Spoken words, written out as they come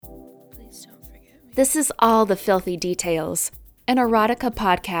This is All the Filthy Details, an erotica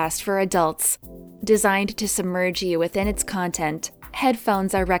podcast for adults. Designed to submerge you within its content,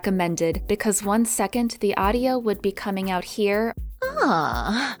 headphones are recommended because 1 second the audio would be coming out here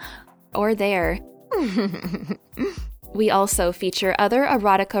or there. We also feature other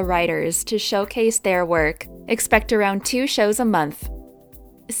erotica writers to showcase their work. Expect around 2 shows a month.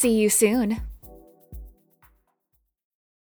 See you soon.